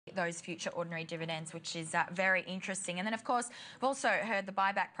those future ordinary dividends, which is very interesting. And then, of course, we've also heard the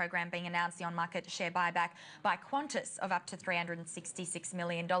buyback program being announced, the on-market share buyback by Qantas of up to $366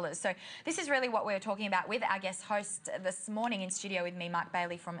 million. So this is really what we're talking about with our guest host this morning in studio with me, Mark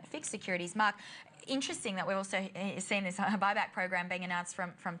Bayley from FIIG Securities. Mark, interesting that we've also seen this buyback program being announced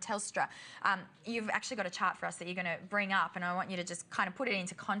from Telstra. You've actually got a chart for us that you're going to bring up, and I want you to just kind of put it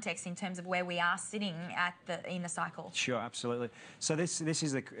into context in terms of where we are sitting in the cycle. Sure, absolutely. So this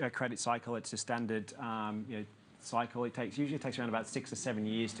is a credit cycle. It's a standard cycle. It usually takes around about 6 or 7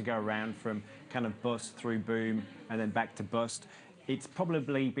 years to go around from kind of bust through boom and then back to bust. It's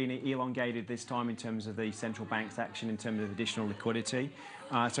probably been elongated this time in terms of the central bank's action in terms of additional liquidity.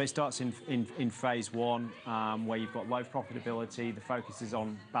 So it starts in phase one, where you've got low profitability. The focus is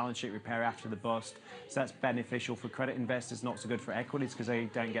on balance sheet repair after the bust. So that's beneficial for credit investors, not so good for equities because they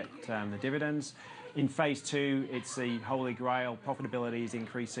don't get the dividends. In phase two, it's the holy grail. Profitability is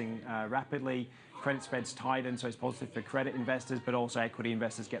increasing rapidly. Credit spreads tighten, so it's positive for credit investors, but also equity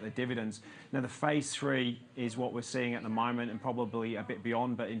investors get the dividends. Now, the phase three is what we're seeing at the moment and probably a bit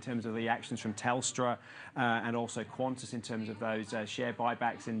beyond, but in terms of the actions from Telstra and also Qantas in terms of those share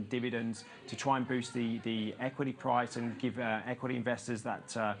buybacks and dividends to try and boost the equity price and give equity investors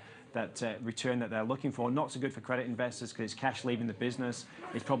that return that they're looking for. Not so good for credit investors because it's cash leaving the business.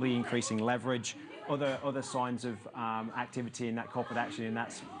 It's probably increasing leverage. Other signs of activity in that corporate action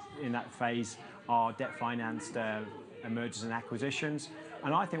in that phase are debt-financed mergers and acquisitions.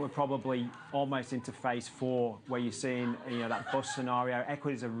 And I think we're probably almost into phase four, where you're seeing that bust scenario.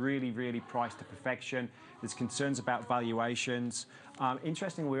 Equities are really, really priced to perfection. There's concerns about valuations.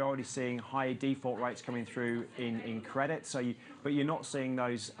 Interestingly, we're already seeing higher default rates coming through in credit. But you're not seeing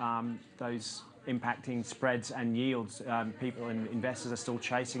those impacting spreads and yields. People and investors are still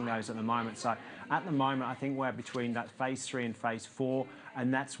chasing those at the moment. So at the moment, I think we're between that phase three and phase four,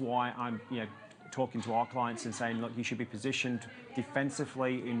 and that's why I'm talking to our clients and saying, look, you should be positioned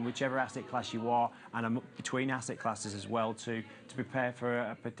defensively in whichever asset class you are, and between asset classes as well to prepare for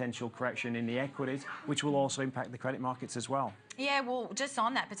a potential correction in the equities, which will also impact the credit markets as well. Yeah, well, just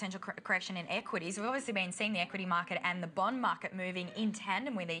on that potential correction in equities, we've obviously been seeing the equity market and the bond market moving in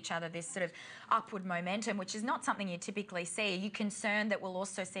tandem with each other, this sort of upward momentum, which is not something you typically see. Are you concerned that we'll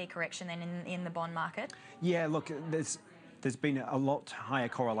also see correction then in the bond market? Yeah, look, there's been a lot higher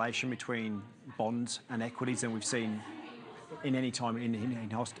correlation between bonds and equities than we've seen in any time in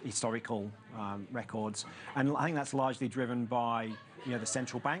historical records. And I think that's largely driven by the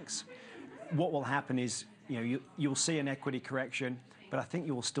central banks. What will happen is you'll see an equity correction, but I think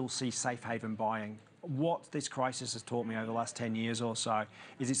you will still see safe haven buying. What this crisis has taught me over the last 10 years or so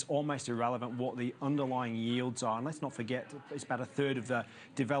is it's almost irrelevant what the underlying yields are. And let's not forget, it's about a third of the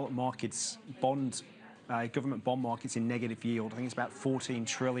developed markets government bond markets in negative yield. I think it's about 14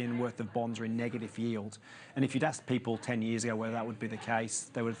 trillion worth of bonds are in negative yield. And if you'd asked people 10 years ago whether that would be the case,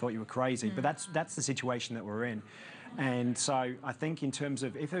 they would have thought you were crazy. But that's the situation that we're in. And so I think in terms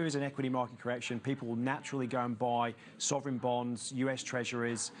of if there is an equity market correction, people will naturally go and buy sovereign bonds, US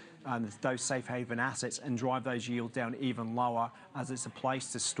treasuries, those safe haven assets, and drive those yields down even lower, as it's a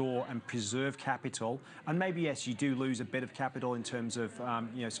place to store and preserve capital. And maybe, yes, you do lose a bit of capital in terms of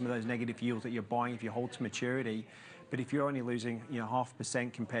some of those negative yields that you're buying if you hold to maturity. But if you're only losing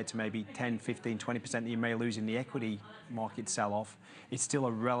 0.5% compared to maybe 10, 15, 20% that you may lose in the equity market sell-off, it's still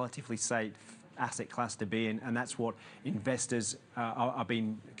a relatively safe asset class to be in, and that's what investors are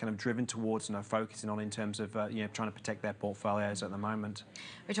being kind of driven towards and are focusing on in terms of trying to protect their portfolios at the moment.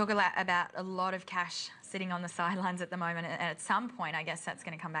 We talk about a lot of cash sitting on the sidelines at the moment, and at some point I guess that's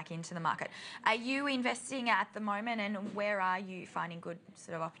going to come back into the market. Are you investing at the moment, and where are you finding good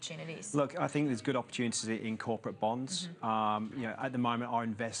sort of opportunities? Look, I think there's good opportunities in corporate bonds. At the moment our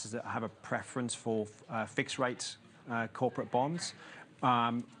investors have a preference for fixed rate corporate bonds.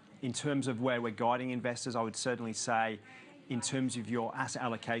 In terms of where we're guiding investors, I would certainly say in terms of your asset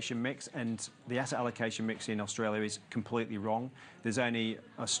allocation mix, and the asset allocation mix in Australia is completely wrong. There's only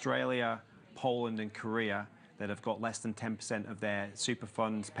Australia, Poland and Korea that have got less than 10% of their super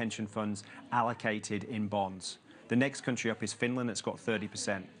funds, pension funds allocated in bonds. The next country up is Finland, that's got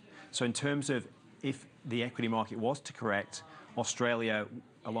 30%. So in terms of if the equity market was to correct, Australia,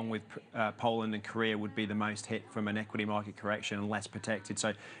 along with Poland and Korea, would be the most hit from an equity market correction and less protected.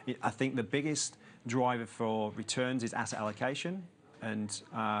 So I think the biggest driver for returns is asset allocation. And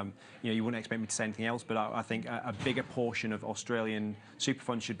you wouldn't expect me to say anything else, but I think a bigger portion of Australian super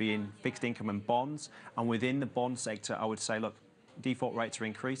funds should be in fixed income and bonds. And within the bond sector, I would say, look, default rates are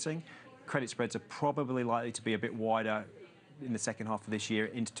increasing. Credit spreads are probably likely to be a bit wider in the second half of this year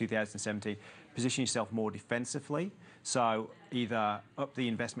into 2017. Position yourself more defensively. So either up the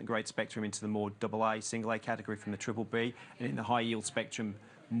investment grade spectrum into the more AA, single A category from the triple B, and in the high yield spectrum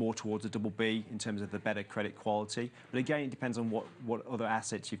more towards a double B in terms of the better credit quality. But again, it depends on what other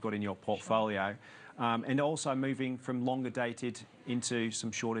assets you've got in your portfolio. And also moving from longer dated into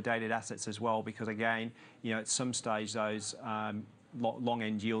some shorter dated assets as well, because again, at some stage those long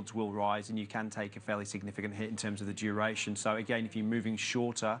end yields will rise and you can take a fairly significant hit in terms of the duration. So again, if you're moving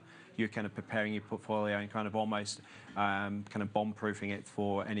shorter, you're kind of preparing your portfolio and kind of almost kind of bomb-proofing it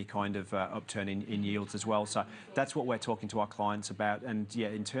for any kind of upturn in yields as well. So that's what we're talking to our clients about. And yeah,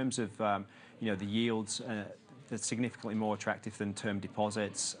 in terms of the yields, they're significantly more attractive than term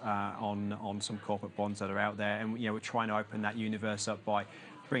deposits on some corporate bonds that are out there. And we're trying to open that universe up by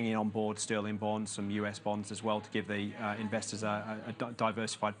bringing on board sterling bonds, some US bonds as well, to give the investors a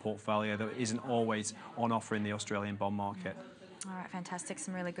diversified portfolio that isn't always on offer in the Australian bond market. All right, fantastic.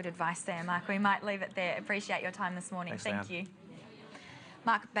 Some really good advice there, Mark. We might leave it there. Appreciate your time this morning. Thanks, Thank you.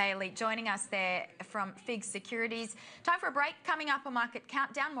 Mark Bayley joining us there from FIIG Securities. Time for a break. Coming up, a market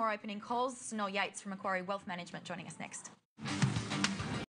countdown, more opening calls. Noel Yates from Macquarie Wealth Management joining us next.